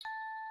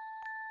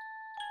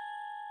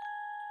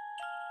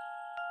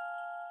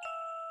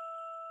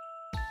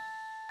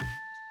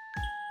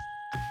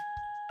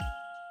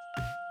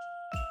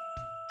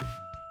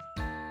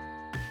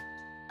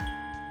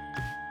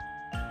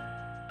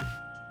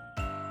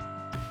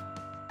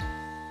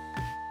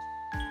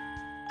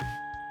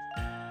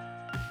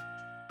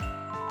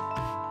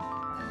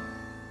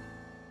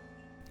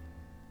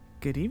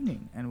Good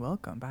evening, and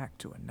welcome back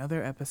to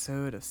another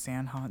episode of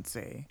San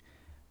Jose,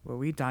 where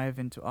we dive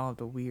into all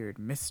the weird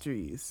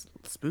mysteries,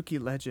 spooky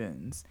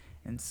legends,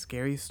 and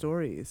scary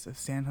stories of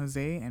San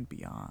Jose and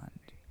beyond.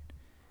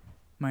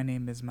 My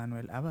name is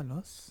Manuel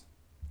Avalos,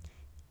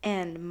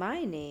 And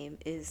my name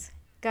is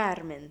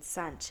Carmen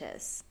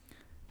Sanchez.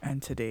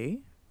 and today,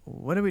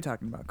 what are we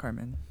talking about,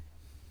 Carmen?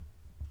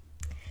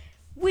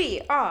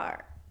 We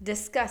are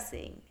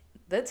discussing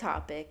the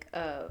topic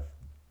of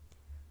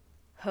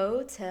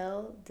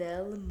Hotel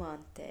del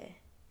Monte,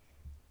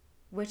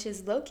 which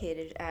is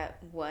located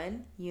at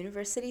 1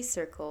 University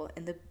Circle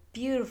in the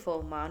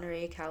beautiful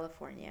Monterey,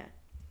 California.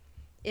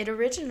 It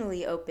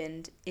originally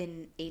opened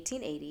in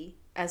 1880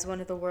 as one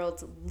of the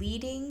world's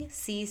leading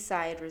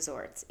seaside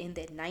resorts in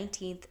the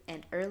 19th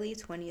and early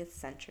 20th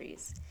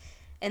centuries,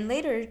 and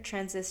later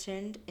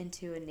transitioned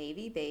into a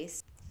Navy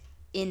base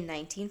in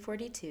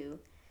 1942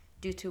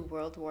 due to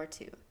World War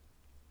II.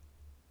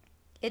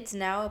 It's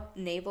now a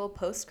naval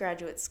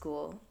postgraduate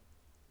school,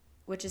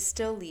 which is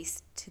still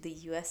leased to the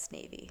U.S.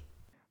 Navy.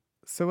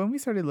 So, when we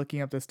started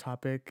looking up this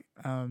topic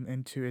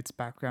into its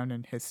background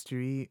and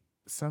history,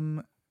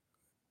 some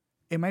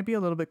it might be a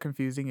little bit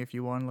confusing if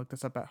you want to look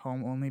this up at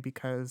home, only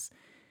because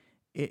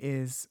it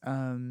is,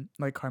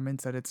 like Carmen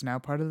said, it's now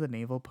part of the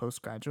Naval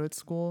Postgraduate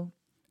School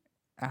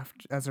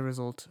after as a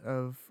result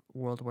of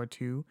World War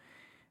II.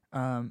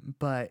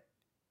 But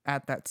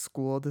at that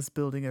school, this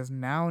building is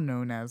now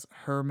known as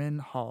Herman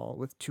Hall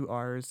with two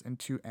R's and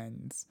two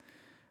N's.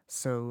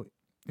 So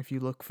if you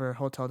look for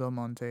Hotel Del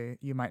Monte,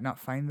 you might not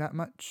find that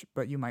much,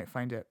 but you might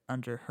find it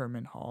under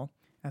Herman Hall.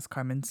 As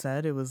Carmen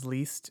said, it was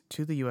leased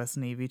to the US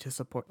Navy to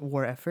support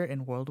war effort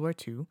in World War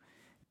II.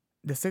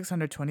 The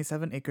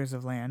 627 acres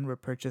of land were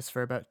purchased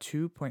for about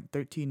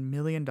 $2.13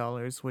 million,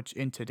 which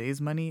in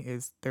today's money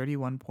is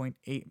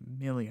 $31.8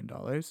 million.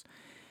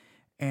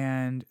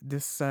 And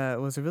this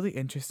was a really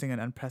interesting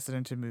and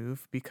unprecedented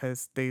move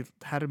because they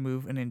had to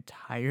move an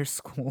entire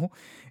school,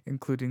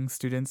 including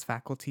students,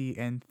 faculty,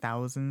 and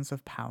thousands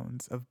of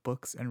pounds of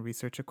books and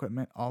research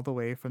equipment all the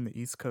way from the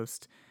East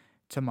Coast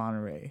to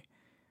Monterey.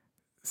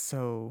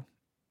 So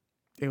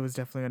it was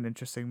definitely an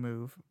interesting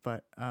move,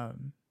 but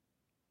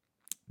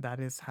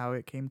that is how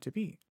it came to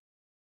be.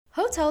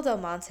 Hotel Del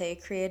Monte,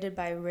 created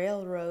by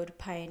railroad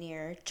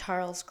pioneer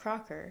Charles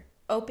Crocker,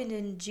 opened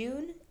in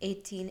June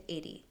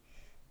 1880.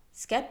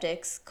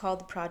 Skeptics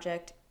called the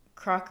project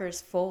Crocker's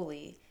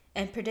Folly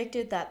and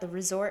predicted that the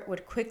resort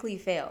would quickly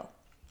fail.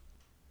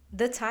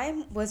 The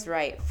time was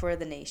right for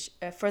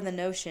for the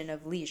notion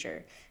of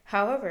leisure.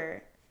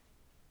 However,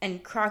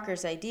 and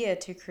Crocker's idea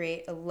to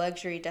create a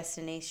luxury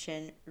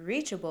destination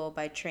reachable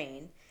by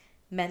train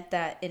meant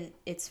that in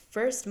its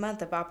first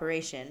month of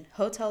operation,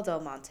 Hotel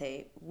Del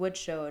Monte would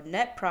show a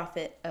net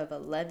profit of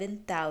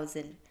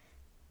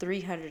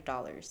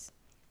 $11,300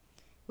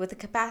 with a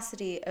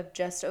capacity of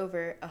just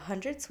over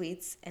 100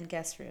 suites and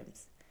guest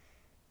rooms.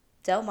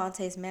 Del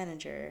Monte's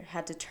manager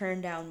had to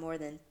turn down more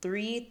than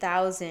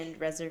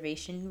 3,000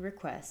 reservation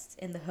requests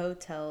in the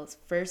hotel's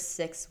first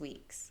 6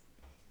 weeks.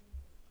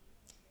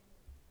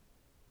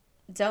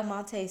 Del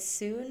Monte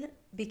soon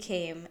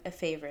became a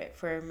favorite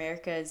for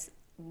America's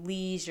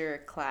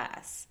leisure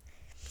class,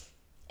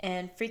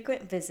 and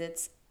frequent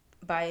visits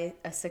by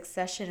a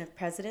succession of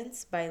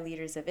presidents, by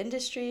leaders of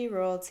industry,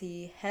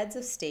 royalty, heads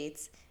of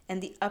states,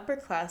 and the upper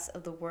class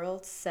of the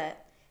world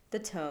set the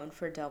tone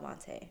for Del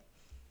Monte.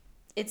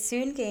 It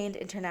soon gained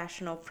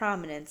international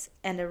prominence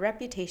and a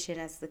reputation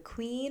as the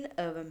queen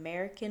of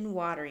American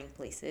watering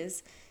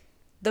places,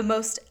 the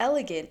most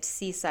elegant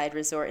seaside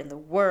resort in the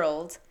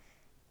world,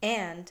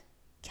 and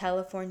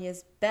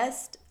California's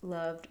best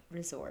loved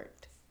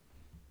resort.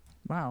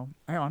 Wow,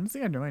 I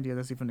honestly had no idea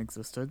this even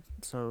existed,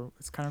 so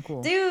it's kind of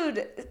cool.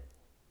 Dude,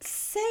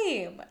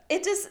 same.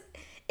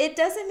 It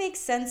doesn't make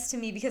sense to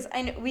me because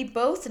we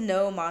both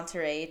know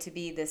Monterey to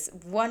be this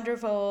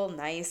wonderful,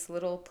 nice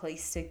little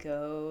place to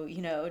go,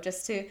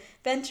 just to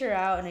venture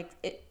out and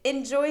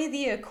enjoy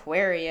the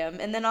aquarium.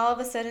 And then all of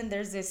a sudden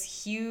there's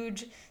this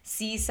huge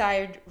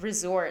seaside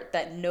resort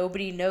that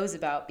nobody knows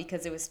about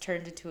because it was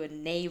turned into a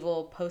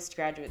naval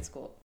postgraduate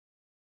school.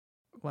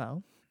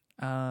 Well,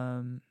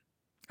 um,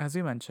 as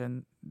we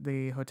mentioned,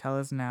 the hotel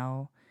is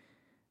now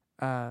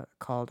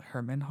called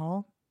Herman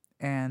Hall,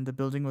 and the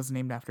building was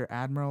named after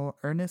Admiral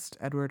Ernest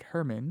Edward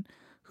Herman,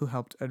 who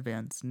helped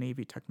advance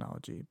Navy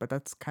technology. But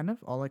that's kind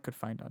of all I could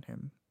find on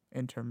him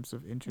in terms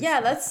of Yeah,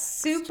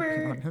 interesting facts, to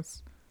be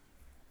honest.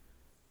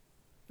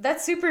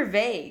 that's super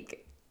vague.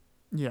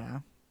 Yeah.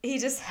 He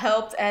just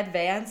helped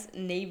advance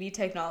Navy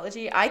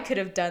technology. I could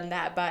have done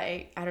that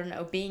by, I don't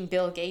know, being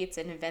Bill Gates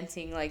and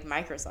inventing like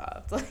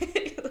Microsoft.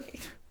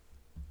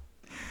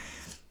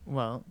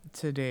 Well,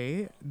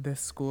 today, this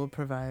school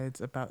provides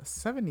about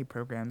 70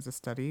 programs of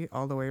study,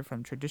 all the way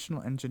from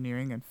traditional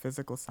engineering and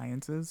physical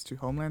sciences to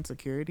homeland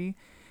security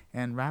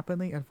and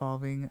rapidly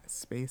evolving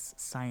space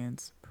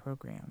science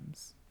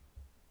programs.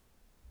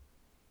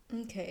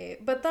 Okay,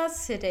 but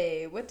that's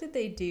today. What did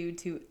they do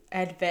to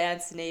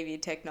advance Navy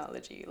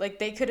technology? Like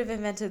they could have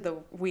invented the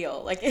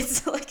wheel. Like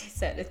it's like I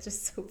said, it's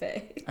just so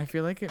vague. I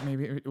feel like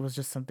it was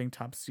just something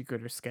top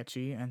secret or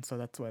sketchy, and so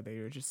that's why they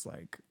were just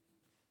like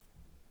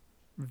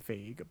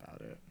vague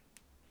about it.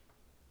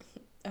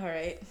 All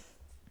right.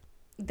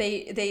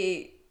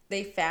 They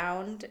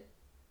found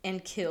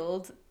and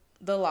killed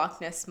the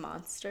Loch Ness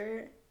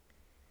monster.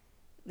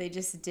 They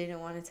just didn't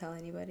want to tell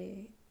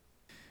anybody.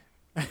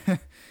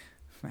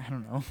 I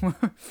don't know.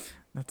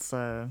 That's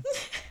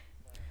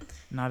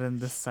not in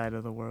this side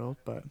of the world,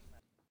 but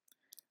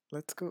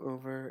let's go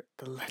over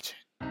the legend.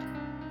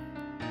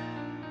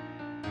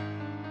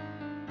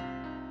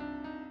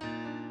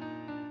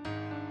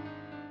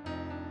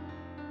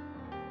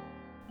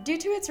 Due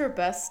to its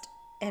robust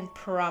and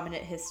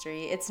prominent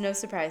history, it's no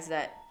surprise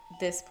that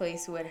this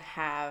place would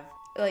have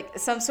like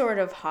some sort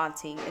of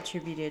haunting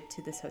attributed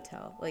to this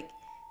hotel. Like,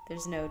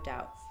 there's no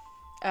doubt.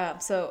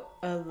 So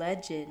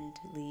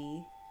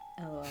allegedly,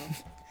 lol.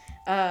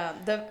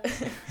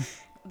 The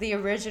the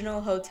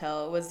original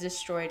hotel was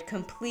destroyed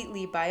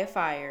completely by a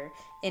fire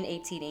in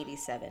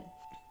 1887,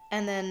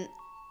 and then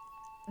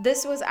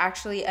this was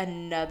actually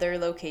another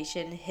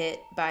location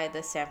hit by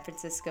the San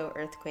Francisco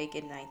earthquake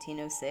in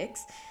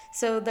 1906.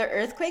 So the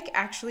earthquake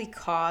actually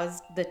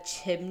caused the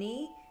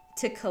chimney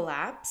to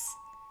collapse.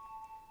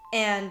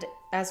 And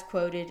as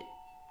quoted,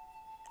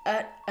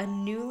 a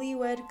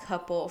newlywed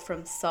couple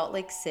from Salt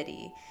Lake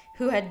City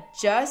who had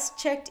just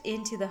checked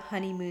into the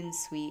honeymoon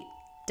suite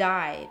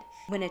died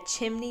when a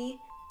chimney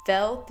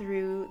fell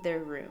through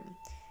their room.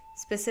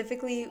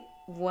 Specifically,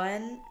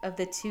 one of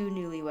the two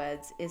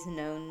newlyweds is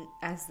known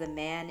as the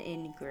Man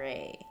in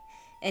Gray,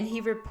 and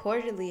he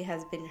reportedly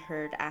has been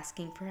heard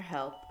asking for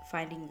help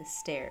finding the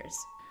stairs.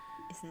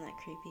 Isn't that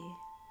creepy?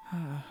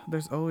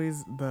 There's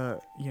always the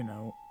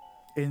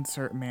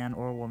insert man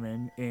or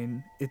woman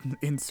in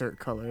insert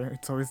color.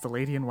 It's always the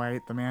lady in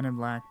white, the man in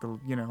black, the.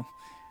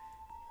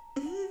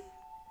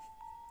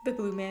 The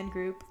Blue Man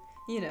Group,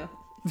 you know,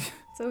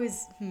 it's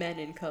always men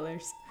in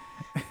colors.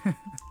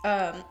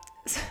 Um,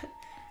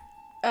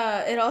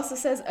 it also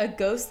says a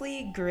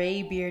ghostly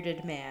gray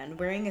bearded man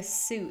wearing a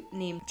suit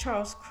named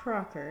Charles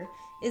Crocker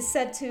is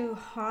said to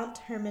haunt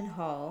Herman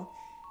Hall.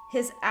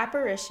 His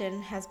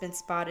apparition has been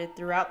spotted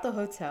throughout the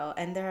hotel,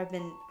 and there have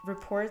been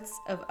reports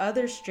of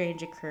other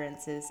strange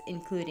occurrences,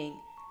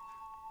 including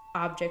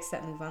objects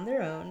that move on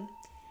their own,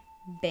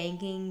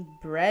 banging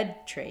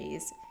bread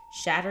trays,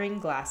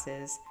 shattering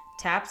glasses,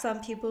 taps on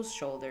people's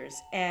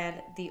shoulders,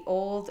 and the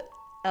old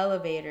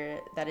elevator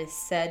that is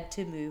said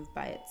to move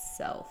by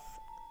itself.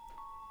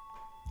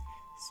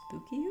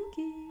 Spooky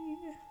ooky.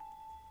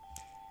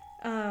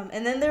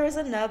 And then there was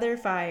another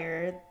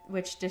fire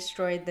which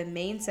destroyed the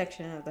main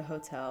section of the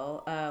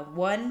hotel.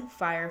 One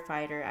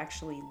firefighter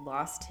actually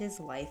lost his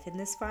life in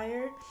this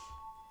fire.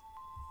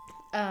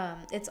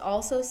 It's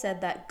also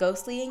said that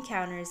ghostly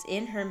encounters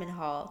in Herman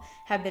Hall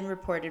have been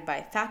reported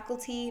by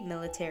faculty,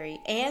 military,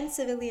 and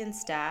civilian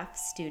staff,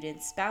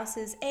 students,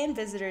 spouses, and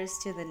visitors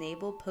to the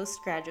Naval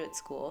Postgraduate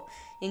School,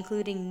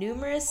 including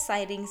numerous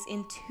sightings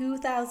in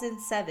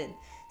 2007,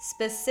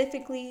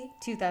 specifically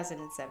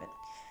 2007.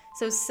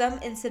 So some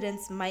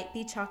incidents might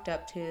be chalked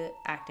up to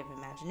active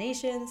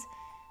imaginations,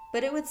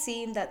 but it would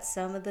seem that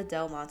some of the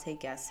Del Monte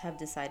guests have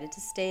decided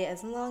to stay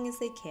as long as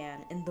they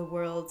can in the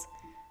world's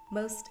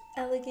most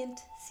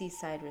elegant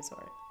seaside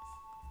resort.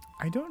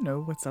 I don't know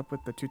what's up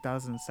with the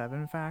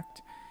 2007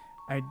 fact.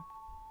 I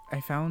I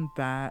found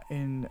that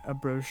in a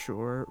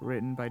brochure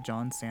written by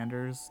John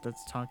Sanders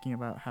that's talking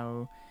about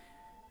how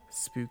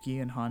spooky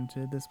and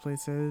haunted this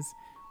place is.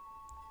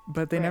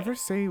 But they Right. never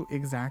say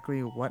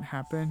exactly what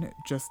happened,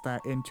 just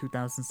that in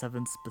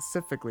 2007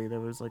 specifically, there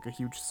was like a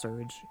huge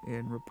surge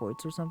in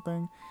reports or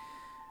something.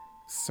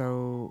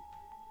 So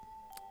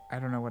I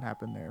don't know what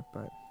happened there,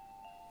 but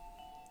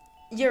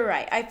You're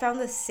right. I found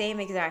the same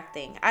exact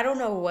thing. I don't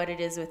know what it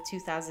is with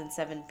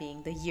 2007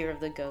 being the year of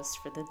the ghost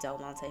for the Del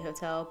Monte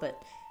Hotel,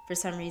 but for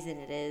some reason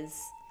it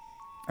is.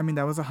 I mean,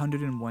 that was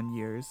 101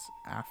 years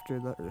after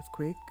the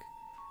earthquake.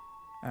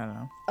 I don't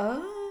know.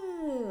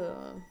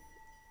 Oh.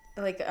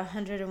 Like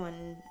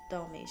 101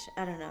 Dalmatian.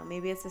 I don't know.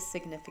 Maybe it's a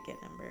significant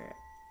number.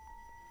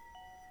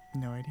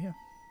 No idea.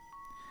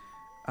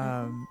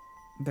 Mm-hmm.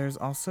 There's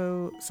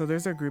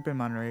a group in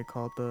Monterey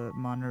called the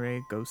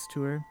Monterey Ghost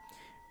Tour,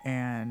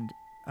 and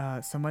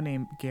someone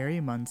named Gary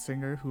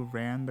Munsinger, who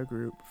ran the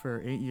group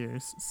for 8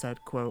 years,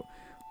 said, "quote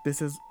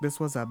This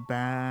was a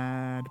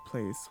bad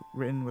place,"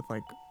 written with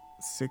like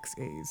 6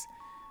 A's.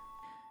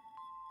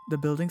 The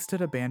building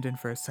stood abandoned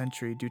for a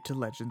century due to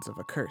legends of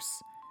a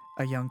curse.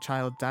 A young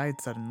child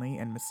died suddenly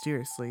and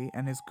mysteriously,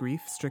 and his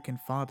grief-stricken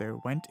father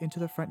went into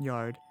the front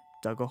yard,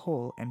 dug a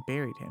hole, and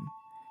buried him.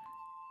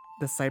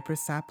 The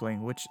cypress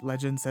sapling, which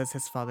legend says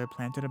his father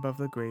planted above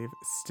the grave,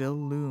 still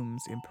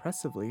looms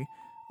impressively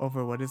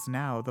over what is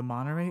now the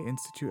Monterey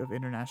Institute of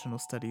International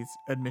Studies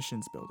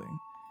admissions building.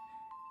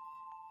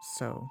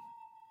 So,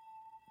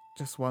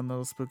 just one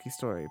little spooky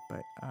story,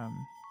 but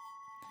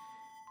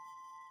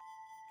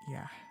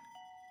yeah.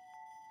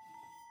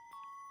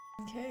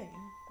 Okay,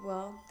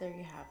 well, there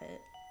you have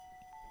it.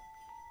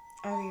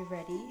 Are you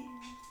ready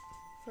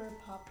for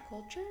pop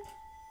culture?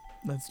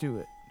 Let's do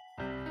it.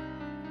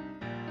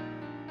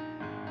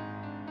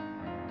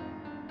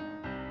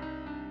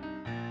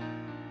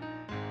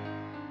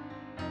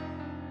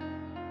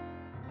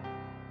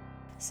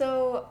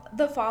 So,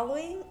 the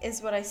following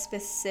is what I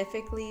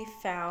specifically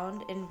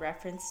found in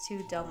reference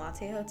to Del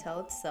Monte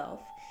Hotel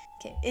itself.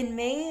 Okay. In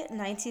May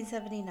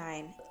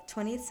 1979,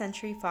 20th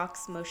Century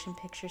Fox Motion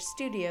Picture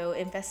Studio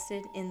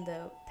invested in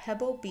the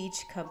Pebble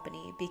Beach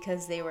Company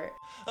because they were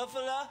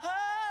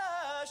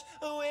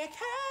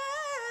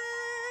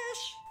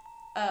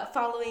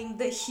following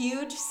the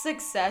huge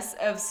success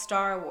of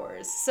Star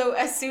Wars. So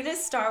as soon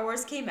as Star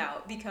Wars came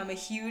out, become a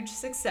huge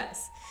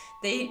success,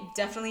 they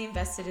definitely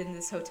invested in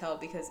this hotel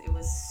because it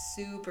was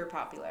super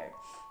popular.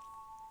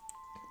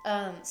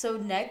 So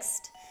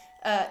next,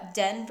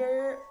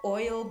 Denver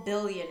oil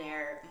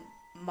billionaire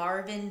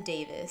Marvin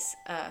Davis,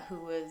 who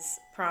was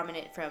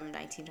prominent from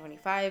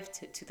 1925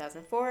 to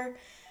 2004,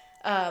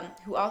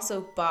 who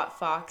also bought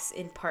Fox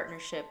in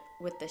partnership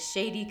with the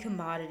shady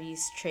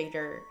commodities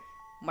trader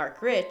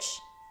Mark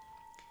Rich,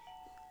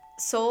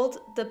 sold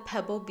the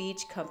Pebble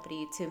Beach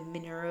Company to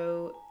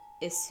Minoru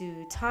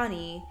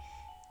Isutani,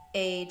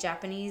 a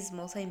Japanese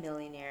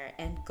multimillionaire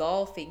and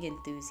golfing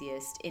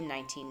enthusiast, in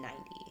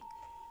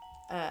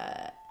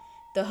 1990.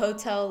 The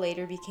hotel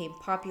later became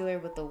popular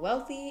with the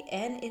wealthy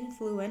and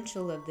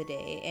influential of the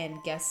day,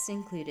 and guests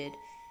included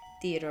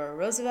Theodore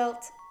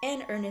Roosevelt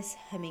and Ernest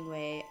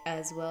Hemingway,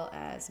 as well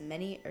as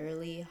many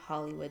early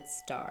Hollywood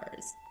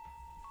stars.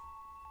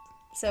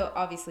 So,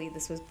 obviously,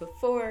 this was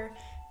before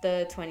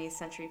the 20th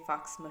Century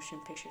Fox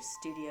Motion Picture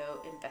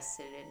Studio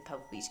invested in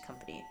Pebble Beach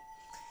Company.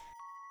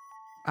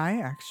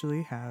 I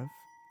actually have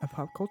a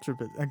pop culture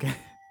bit again.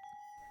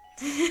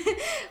 Woohoo!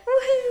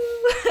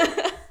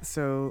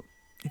 So,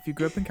 if you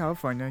grew up in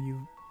California,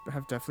 you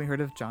have definitely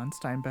heard of John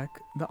Steinbeck,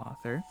 the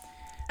author.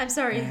 I'm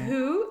sorry, And-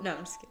 who? No,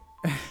 I'm just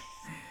kidding.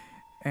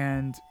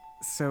 And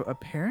so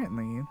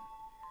apparently,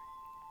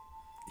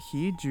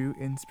 he drew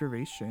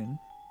inspiration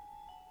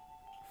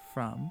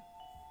from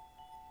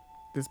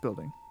this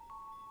building,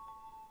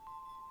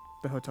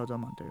 the Hotel Del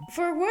Monte.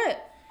 For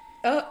what?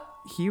 Oh.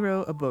 He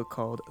wrote a book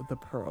called The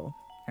Pearl,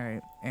 all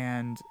right?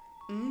 And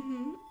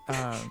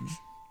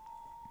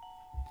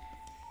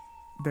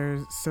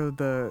there's so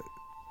the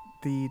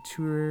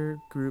tour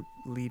group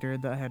leader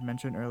that I had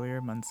mentioned earlier,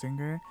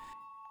 Munsinger,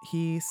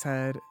 he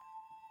said,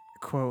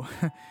 quote,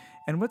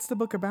 "And what's the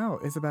book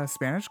about? It's about a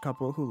Spanish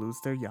couple who lose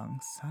their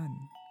young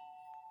son,"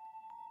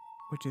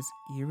 which is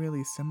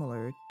eerily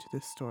similar to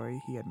the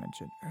story he had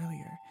mentioned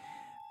earlier.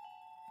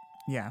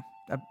 Yeah,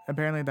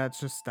 apparently that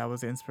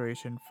was the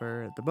inspiration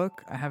for the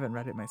book. I haven't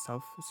read it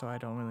myself, so I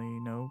don't really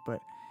know,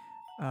 but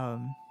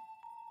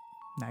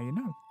now you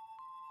know.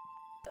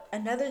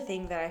 Another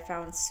thing that I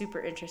found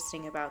super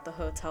interesting about the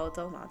Hotel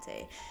Del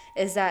Monte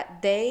is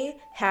that they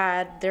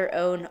had their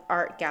own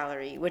art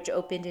gallery, which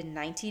opened in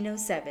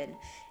 1907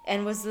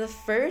 and was the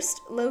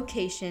first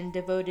location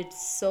devoted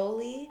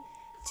solely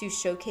to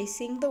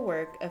showcasing the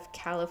work of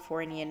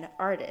Californian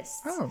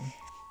artists. Oh.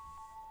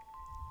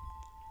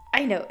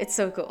 I know, it's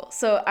so cool.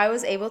 So I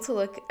was able to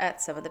look at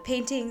some of the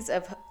paintings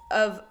of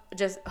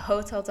just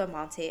Hotel Del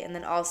Monte, and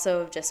then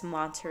also just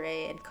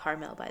Monterey and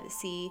Carmel by the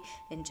Sea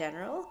in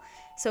general.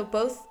 So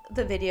both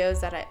the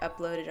videos that I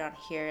uploaded on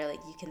here,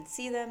 like you can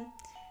see them,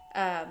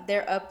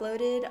 they're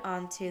uploaded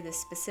onto the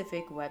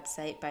specific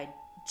website by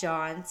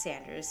John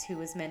Sanders, who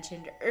was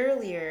mentioned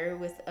earlier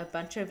with a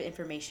bunch of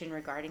information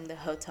regarding the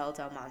Hotel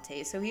Del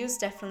Monte. So he was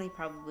definitely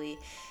probably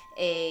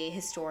a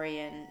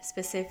historian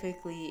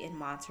specifically in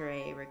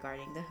Monterey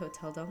regarding the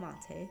Hotel Del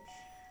Monte.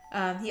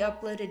 He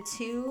uploaded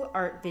 2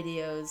 art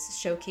videos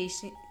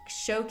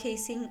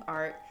showcasing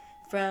art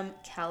from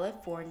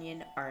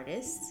Californian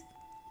artists.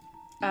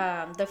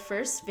 The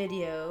first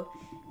video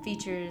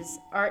features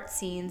art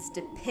scenes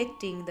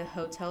depicting the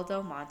Hotel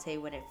Del Monte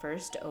when it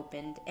first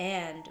opened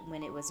and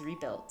when it was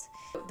rebuilt.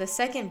 The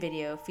second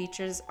video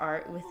features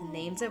art with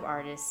names of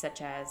artists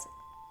such as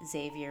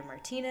Xavier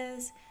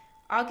Martinez,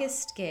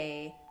 Auguste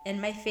Gay, and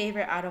my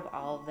favorite out of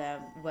all of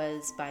them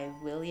was by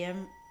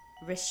William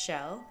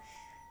Rischel,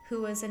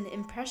 who was an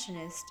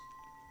impressionist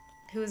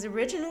who was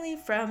originally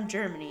from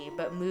Germany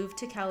but moved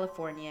to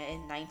California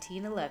in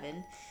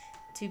 1911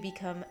 to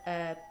become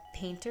a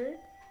painter,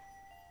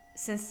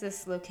 since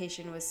this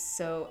location was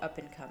so up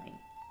and coming.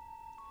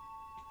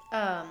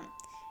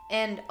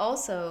 And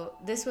also,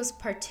 this was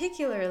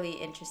particularly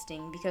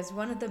interesting because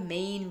one of the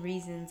main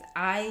reasons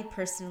I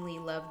personally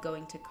love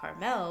going to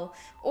Carmel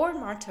or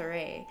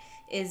Monterey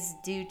is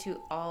due to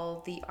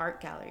all the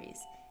art galleries.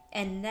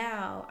 And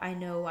now I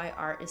know why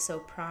art is so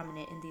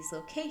prominent in these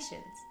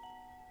locations.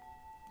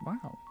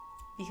 Wow.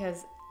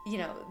 Because, you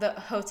know, the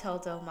Hotel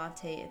Del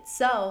Monte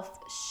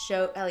itself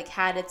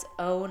had its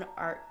own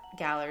art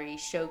gallery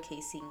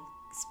showcasing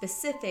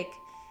specific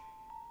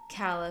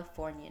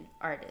Californian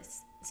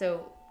artists.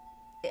 So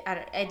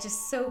it's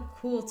just so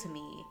cool to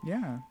me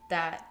Yeah.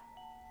 that,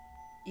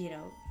 you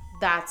know,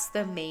 that's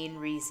the main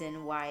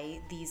reason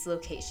why these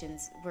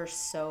locations were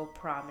so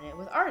prominent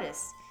with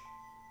artists.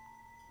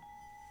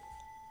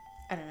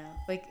 I don't know.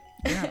 Like,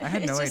 Yeah, I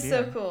had it's no just so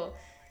idea. cool.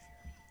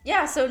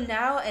 Yeah, so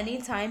now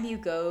anytime you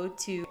go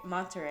to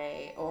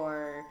Monterey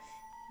or,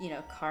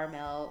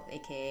 Carmel,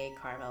 aka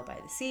Carmel by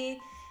the Sea,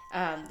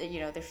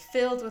 they're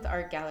filled with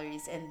art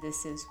galleries, and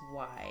this is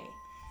why.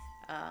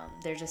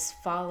 They're just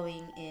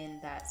following in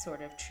that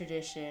sort of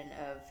tradition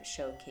of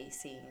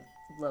showcasing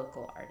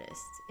local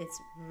artists. It's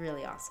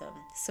really awesome.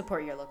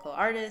 Support your local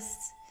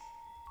artists,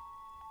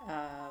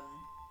 um,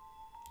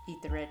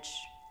 eat the rich,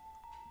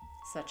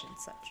 such and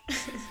such.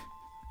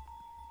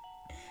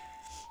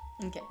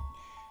 Okay.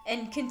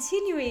 And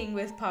continuing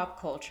with pop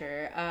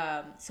culture,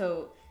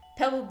 so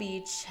Pebble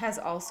Beach has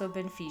also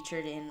been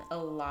featured in a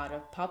lot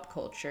of pop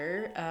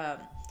culture.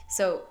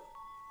 So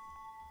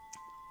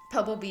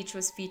Pebble Beach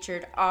was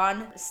featured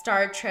on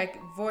Star Trek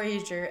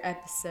Voyager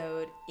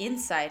episode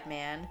Inside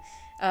Man.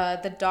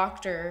 The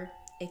Doctor,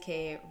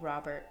 aka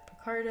Robert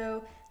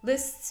Picardo,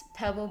 lists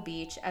Pebble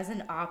Beach as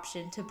an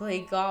option to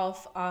play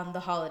golf on the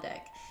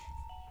holodeck.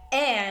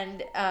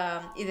 And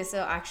this will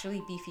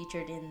actually be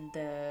featured in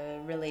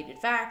the related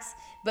facts.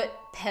 But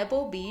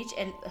Pebble Beach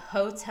and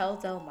Hotel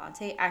Del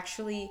Monte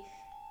actually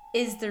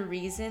is the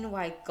reason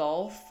why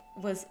golf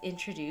was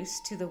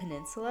introduced to the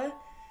peninsula.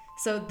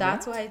 So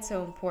that's why What? it's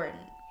so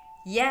important.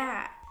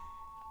 Yeah.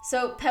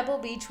 So Pebble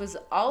Beach was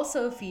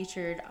also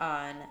featured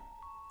on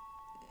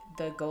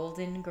The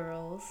Golden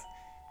Girls.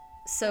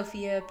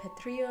 Sophia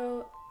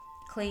Petrillo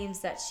claims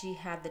that she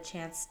had the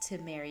chance to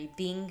marry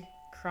Bing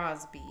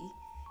Crosby.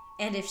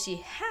 And if she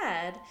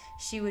had,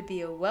 she would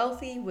be a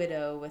wealthy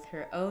widow with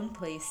her own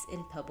place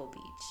in Pebble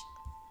Beach.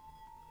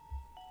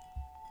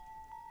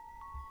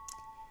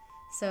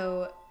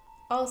 So,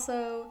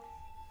 also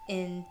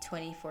in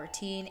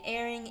 2014,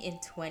 airing in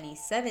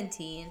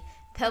 2017,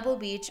 Pebble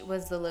Beach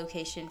was the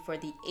location for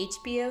the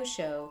HBO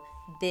show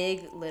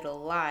Big Little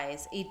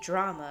Lies, a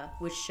drama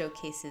which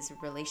showcases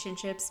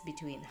relationships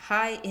between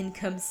high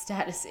income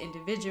status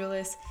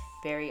individualists,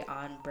 very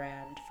on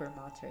brand for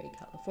Monterey,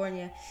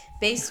 California,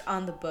 based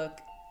on the book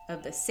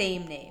of the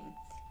same name,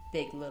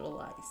 Big Little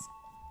Lies.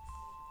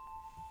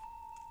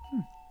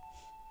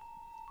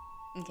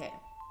 Okay.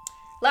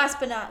 Last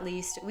but not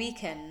least, we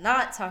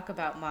cannot talk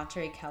about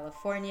Monterey,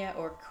 California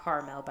or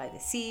Carmel by the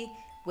Sea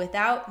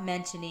without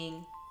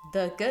mentioning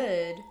the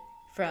good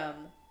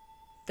from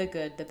The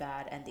Good, the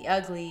Bad, and the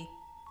Ugly,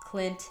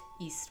 Clint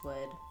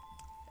Eastwood.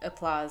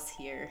 Applause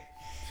here.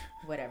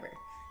 Whatever.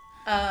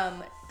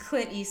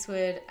 Clint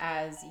Eastwood,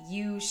 as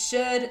you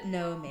should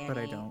know, But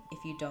I Manny, don't.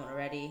 if you don't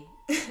already.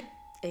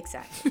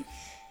 Exactly.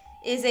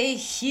 Is a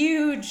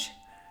huge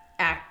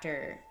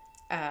actor,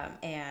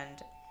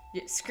 and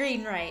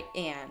screenwriter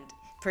and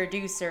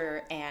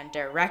producer and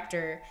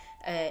director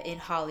in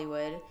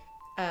Hollywood.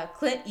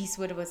 Clint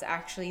Eastwood was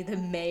actually the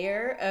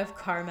mayor of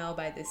Carmel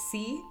by the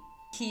Sea.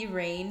 He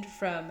reigned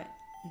from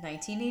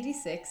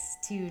 1986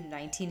 to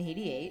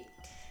 1988.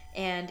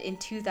 And in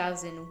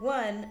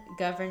 2001,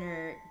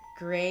 Governor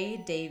Gray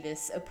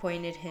Davis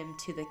appointed him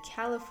to the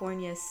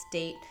California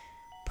State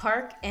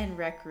Park and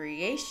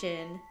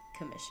Recreation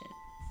Commission.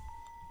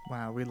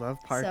 Wow, we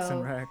love Parks and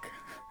So, Rec.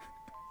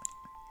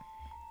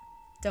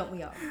 don't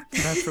we all?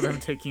 That's what I'm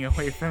taking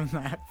away from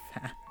that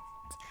fact.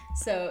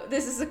 So,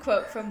 this is a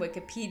quote from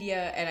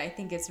Wikipedia, and I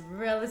think it's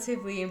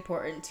relatively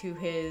important to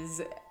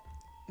his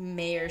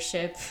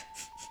mayorship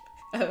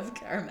of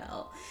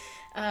Carmel.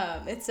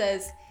 It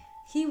says,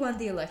 he won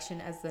the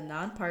election as the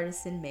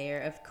nonpartisan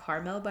mayor of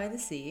Carmel by the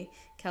Sea,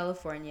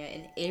 California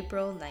in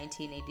April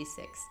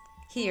 1986.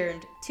 He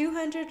earned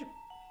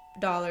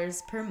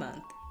 $200 per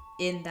month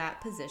in that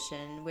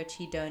position, which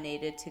he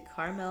donated to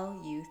Carmel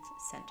Youth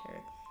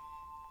Center.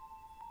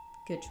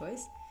 Good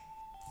choice.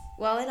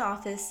 While in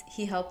office,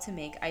 he helped to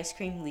make ice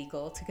cream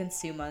legal to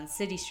consume on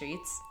city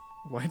streets.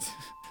 What?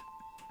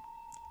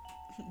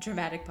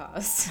 Dramatic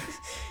pause.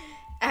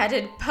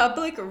 Added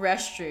public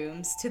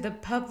restrooms to the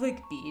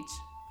public beach.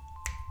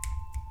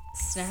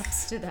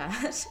 Snaps to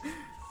that.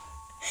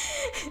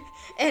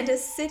 And a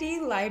city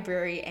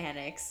library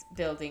annex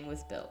building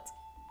was built.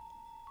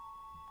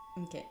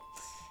 Okay.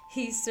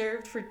 He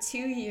served for 2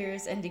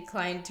 years and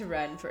declined to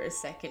run for a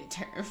second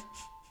term.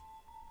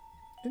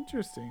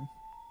 Interesting.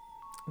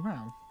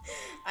 Wow.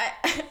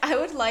 I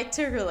would like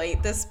to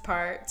relate this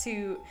part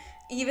to,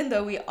 even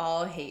though we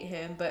all hate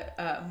him, but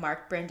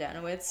Mark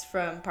Brandanowitz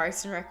from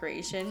Parks and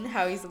Recreation,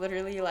 how he's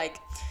literally like,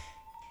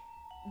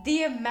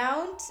 the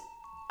amount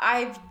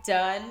I've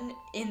done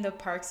in the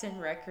Parks and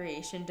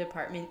Recreation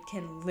department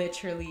can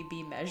literally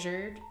be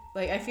measured.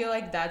 Like, I feel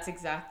like that's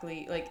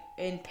exactly, like,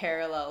 in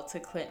parallel to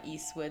Clint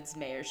Eastwood's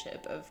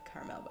mayorship of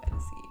Carmel by the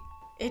Sea.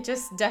 It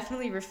just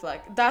definitely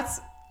that's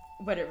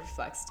what it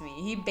reflects to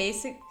me.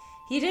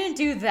 He didn't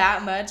do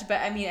that much,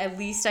 but I mean, at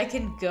least I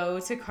can go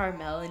to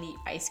Carmel and eat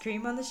ice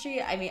cream on the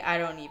street. I mean, I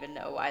don't even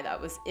know why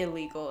that was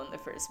illegal in the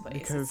first place.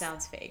 Because it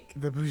sounds fake.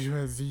 the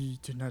bourgeoisie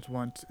do not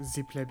want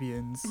the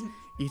plebeians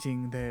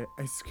eating their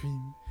ice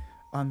cream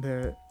on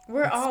their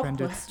We're all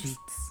expanded plebs.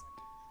 streets.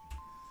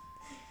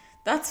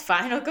 That's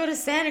fine. I'll go to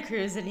Santa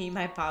Cruz and eat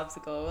my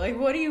popsicle. Like,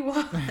 what do you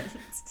want?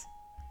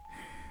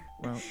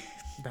 Well,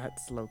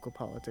 that's local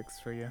politics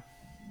for you.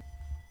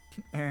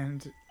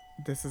 And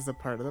this is a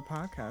part of the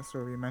podcast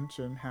where we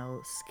mention how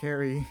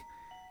scary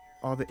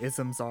all the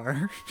isms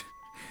are.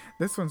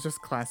 This one's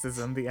just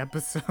classism, the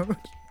episode.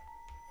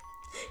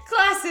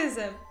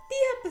 Classism, the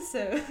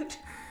episode.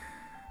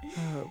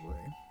 Oh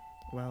boy.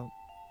 Well,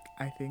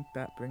 I think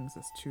that brings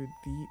us to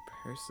the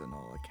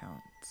personal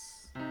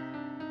accounts.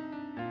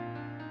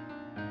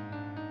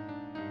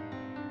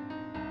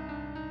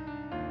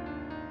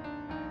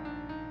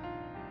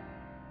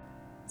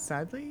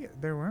 Sadly,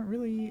 there weren't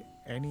really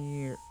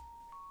any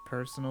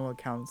personal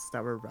accounts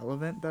that were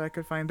relevant that I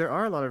could find. There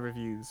are a lot of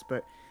reviews,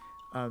 but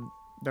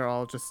they're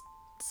all just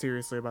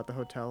seriously about the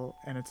hotel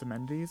and its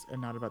amenities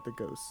and not about the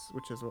ghosts,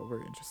 which is what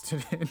we're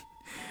interested in.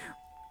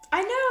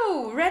 I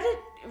know.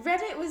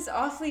 Reddit was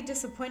awfully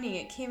disappointing.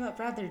 It came up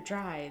rather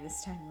dry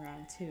this time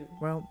around too.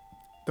 Well,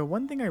 the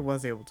one thing I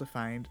was able to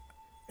find,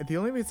 the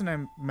only reason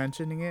I'm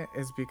mentioning it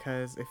is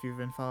because if you've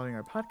been following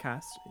our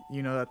podcast,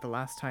 you know that the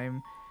last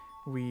time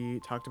we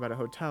talked about a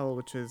hotel,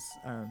 which is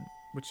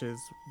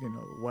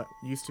what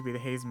used to be the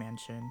Hayes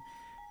Mansion,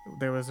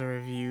 there was a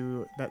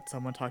review that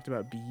someone talked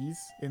about bees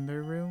in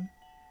their room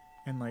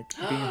and like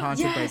being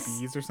haunted Yes! by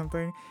bees or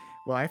something.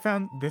 Well, I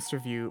found this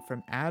review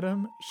from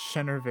Adam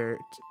Chenervert.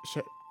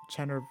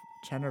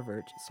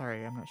 Chenervert.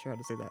 Sorry, I'm not sure how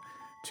to say that.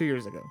 2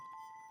 years ago.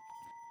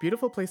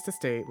 Beautiful place to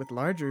stay with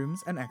large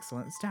rooms and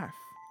excellent staff.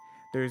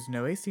 There is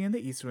no AC in the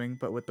east wing,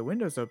 but with the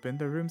windows open,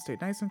 the room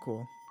stayed nice and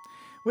cool.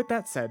 With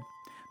that said,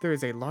 there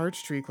is a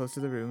large tree close to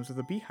the rooms with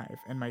a beehive,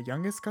 and my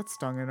youngest got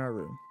stung in our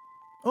room.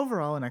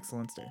 Overall, an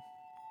excellent stay.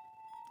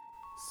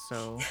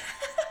 So,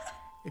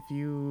 if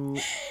you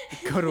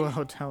go to a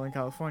hotel in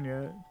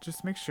California,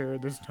 just make sure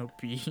there's no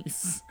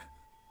bees.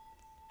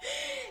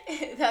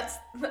 That's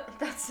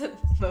the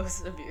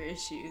most of your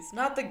issues.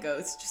 Not the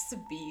ghosts, just the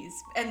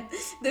bees. And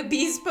the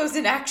bees pose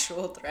an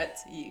actual threat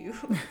to you.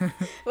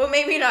 Well,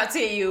 maybe not to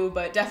you,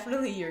 but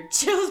definitely your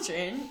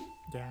children.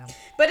 Yeah.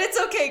 But it's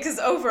okay, because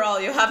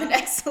overall you'll have an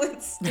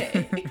excellent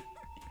stay.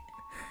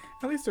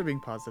 At least they're being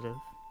positive.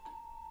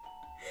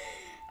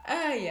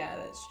 Yeah,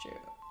 that's true.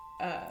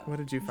 What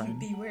did you find?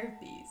 Beware of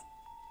bees.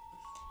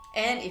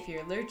 And if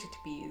you're allergic to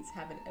bees,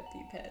 have an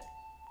EpiPen.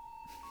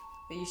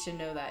 But you should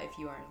know that if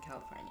you are in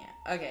California.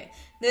 Okay,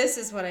 this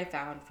is what I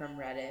found from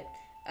Reddit.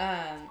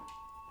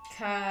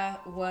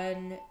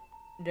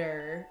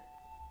 Kawonder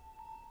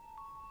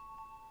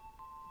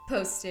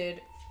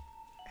posted,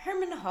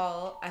 Herman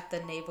Hall at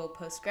the Naval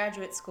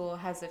Postgraduate School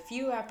has a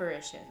few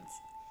apparitions.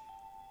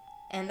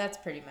 And that's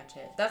pretty much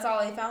it. That's all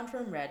I found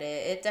from Reddit.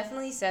 It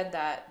definitely said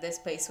that this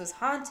place was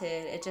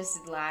haunted. It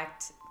just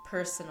lacked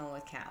personal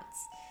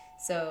accounts.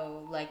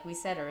 So, like we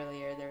said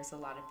earlier, there's a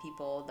lot of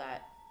people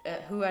that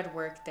who had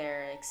worked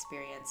there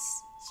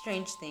experienced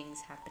strange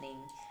things happening.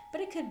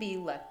 But it could be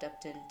left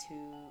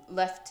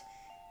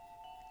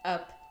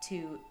up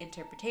to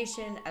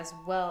interpretation as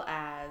well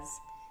as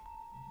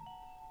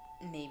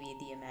maybe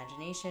the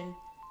imagination.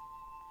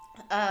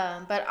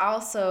 But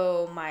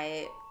also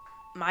my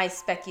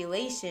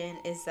speculation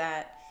is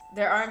that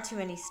there aren't too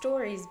many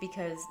stories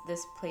because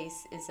this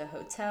place is a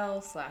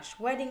hotel /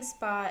 wedding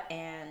spot,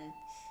 and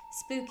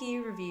spooky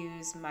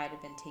reviews might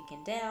have been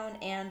taken down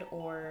and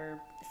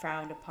or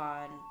frowned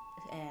upon,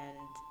 and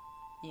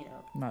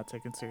not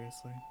taken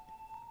seriously.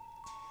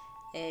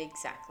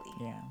 Exactly.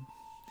 Yeah.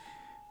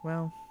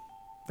 Well,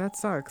 that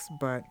sucks,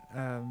 but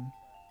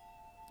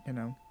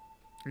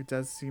it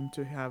does seem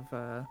to have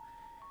a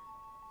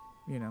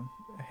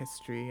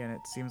history, and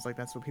it seems like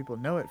that's what people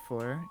know it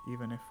for,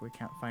 even if we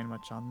can't find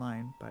much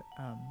online. But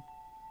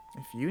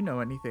if you know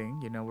anything,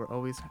 we're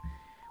all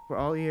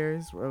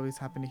ears. We're always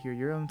happy to hear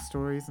your own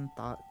stories and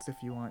thoughts.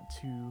 If you want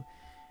to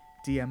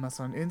DM us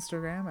on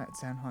Instagram at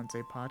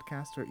Sanhonze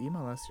Podcast or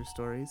email us your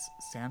stories,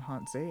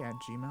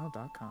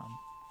 sanhonze@gmail.com.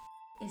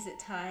 Is it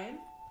time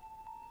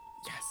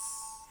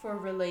Yes. for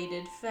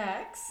related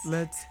facts?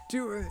 Let's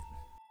do it.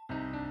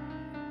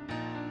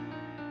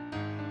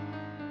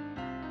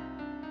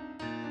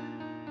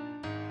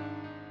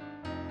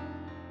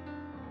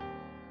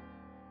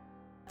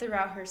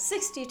 Throughout her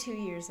 62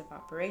 years of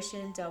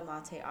operation, Del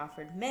Monte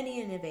offered many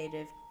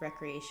innovative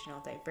recreational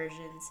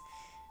diversions.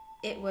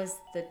 It was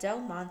the Del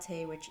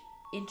Monte which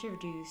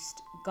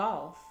introduced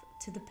golf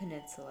to the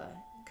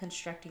peninsula,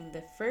 constructing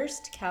the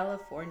first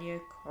California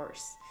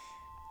course.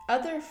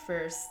 Other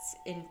firsts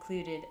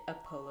included a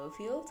polo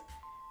field,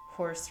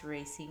 horse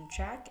racing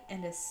track,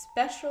 and a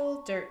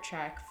special dirt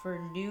track for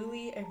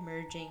newly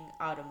emerging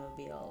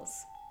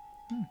automobiles.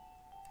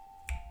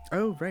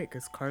 Oh, right,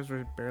 because cars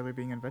were barely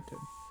being invented.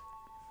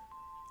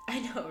 I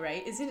know,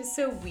 right? Isn't it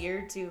so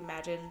weird to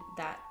imagine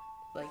that,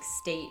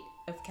 state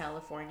of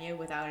California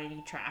without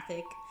any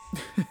traffic?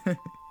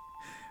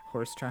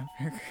 Horse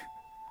traffic.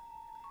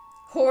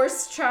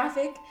 Horse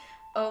traffic?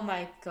 Oh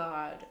my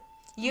god.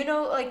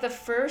 The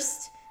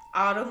first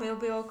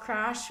automobile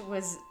crash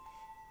was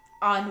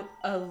on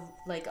a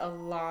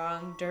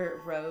long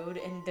dirt road,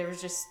 and there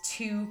was just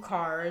two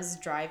cars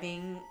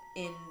driving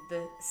in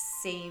the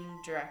same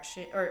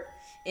direction or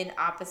in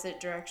opposite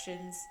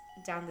directions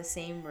down the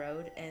same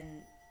road,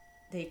 and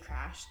they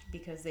crashed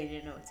because they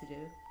didn't know what to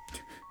do.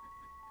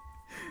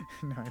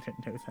 No, I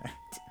didn't know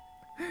that.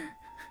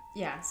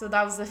 Yeah, so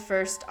that was the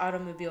first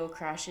automobile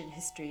crash in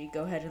history.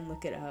 Go ahead and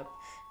look it up.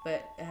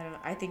 But I don't know,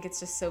 I think it's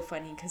just so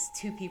funny because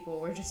two people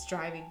were just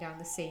driving down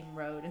the same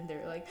road and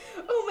they're like,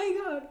 "Oh my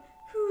god,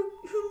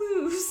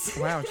 who moves?"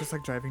 Wow, just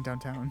like driving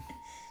downtown.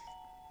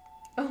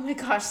 Oh my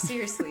gosh,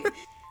 seriously.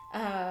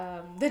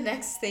 The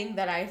next thing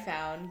that I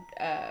found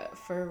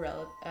for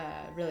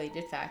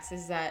related facts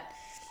is that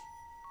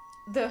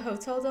the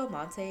Hotel Del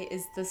Monte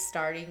is the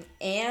starting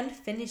and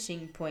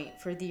finishing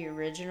point for the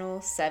original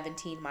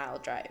 17-mile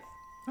drive.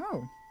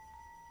 Oh,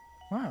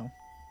 wow.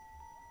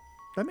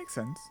 That makes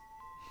sense.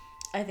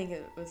 I think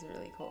it was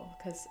really cool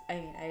because, I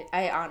mean,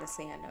 I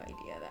honestly had no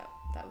idea that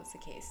that was the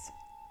case.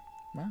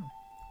 Wow.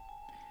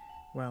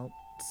 Well,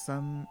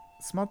 some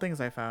small things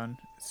I found.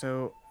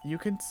 So you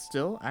can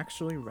still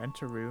actually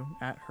rent a room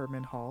at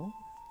Herman Hall,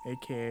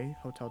 aka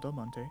Hotel Del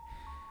Monte.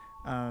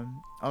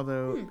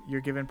 Although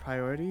you're given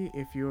priority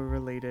if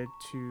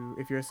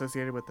if you're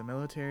associated with the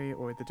military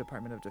or the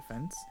Department of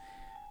Defense.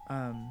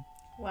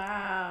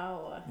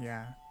 Wow.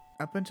 Yeah.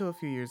 Up until a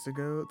few years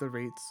ago, the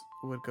rates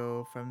would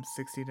go from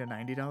 $60 to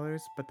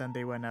 $90, but then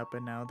they went up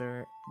and now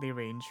they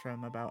range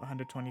from about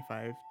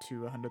 $125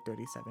 to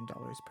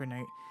 $137 per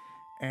night.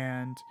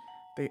 And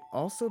they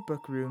also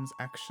book rooms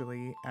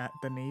actually at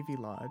the Navy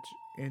Lodge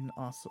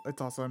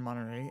it's also in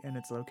Monterey, and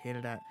it's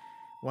located at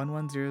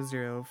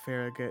 1100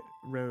 Farragut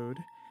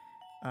Road.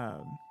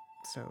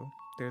 So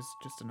there's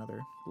just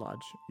another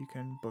lodge you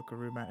can book a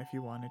room at if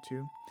you wanted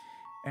to.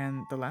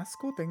 And the last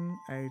cool thing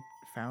I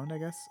found, I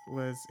guess,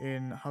 was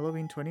in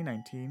Halloween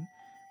 2019,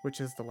 which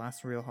is the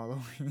last real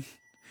Halloween.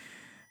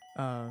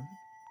 um,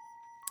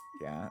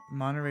 yeah,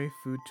 Monterey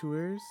Food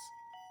Tours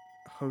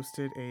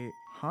hosted a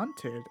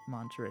haunted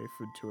Monterey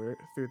food tour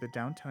through the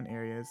downtown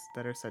areas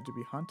that are said to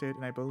be haunted,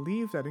 and I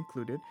believe that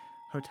included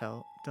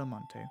Hotel Del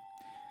Monte.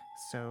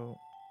 So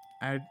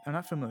I'm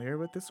not familiar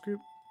with this group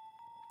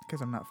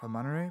because I'm not from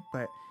Monterey,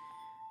 but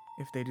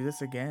if they do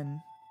this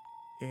again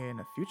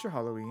in a future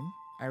Halloween,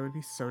 I would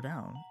be so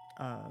down.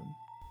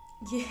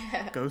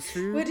 Yeah. Ghost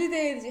food? What do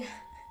they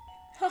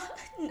do?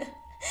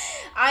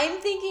 I'm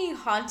thinking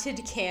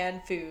haunted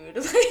canned food.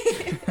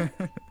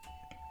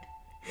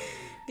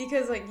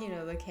 Because, like, you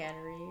know, the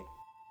cannery.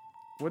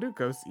 What do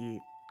ghosts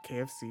eat?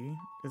 KFC?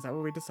 Is that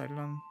what we decided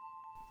on?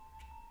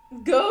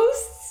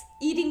 Ghosts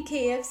eating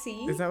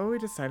KFC? Is that what we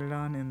decided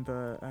on in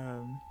the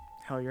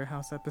Hell Your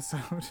House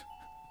episode?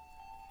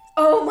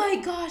 Oh my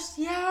gosh,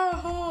 yeah.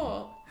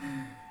 Huh.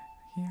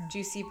 Yeah.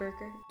 Juicy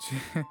burger.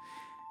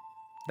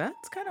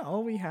 That's kind of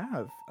all we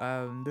have.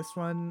 This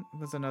one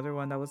was another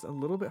one that was a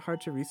little bit hard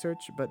to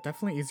research, but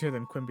definitely easier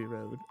than Quimby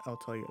Road, I'll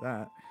tell you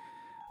that.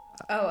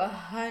 Oh,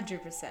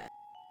 100%.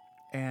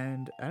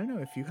 And I don't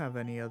know if you have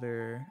any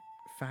other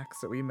facts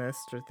that we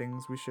missed or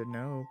things we should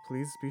know,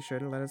 please be sure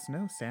to let us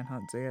know.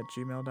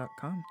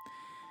 sanhantze@gmail.com.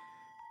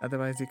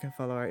 Otherwise, you can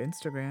follow our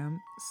Instagram,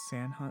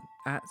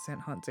 at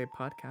Sanhantze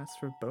Podcast,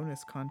 for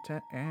bonus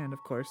content. And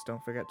of course,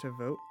 don't forget to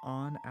vote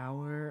on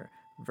our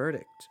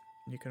verdict.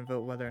 You can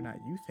vote whether or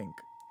not you think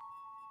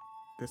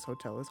this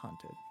hotel is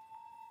haunted.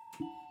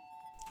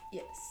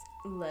 Yes,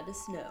 let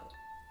us know.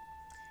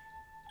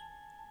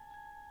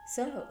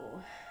 So,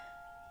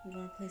 you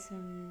want to play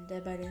some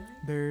Dead by Daylight?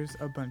 There's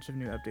a bunch of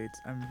new updates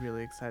I'm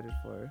really excited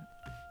for.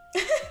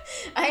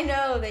 I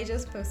know, they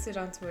just posted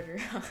on Twitter.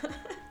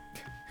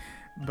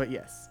 But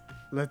yes,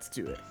 let's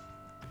do it.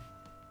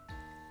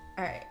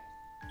 Alright.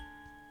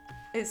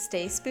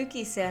 Stay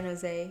spooky, San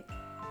Jose.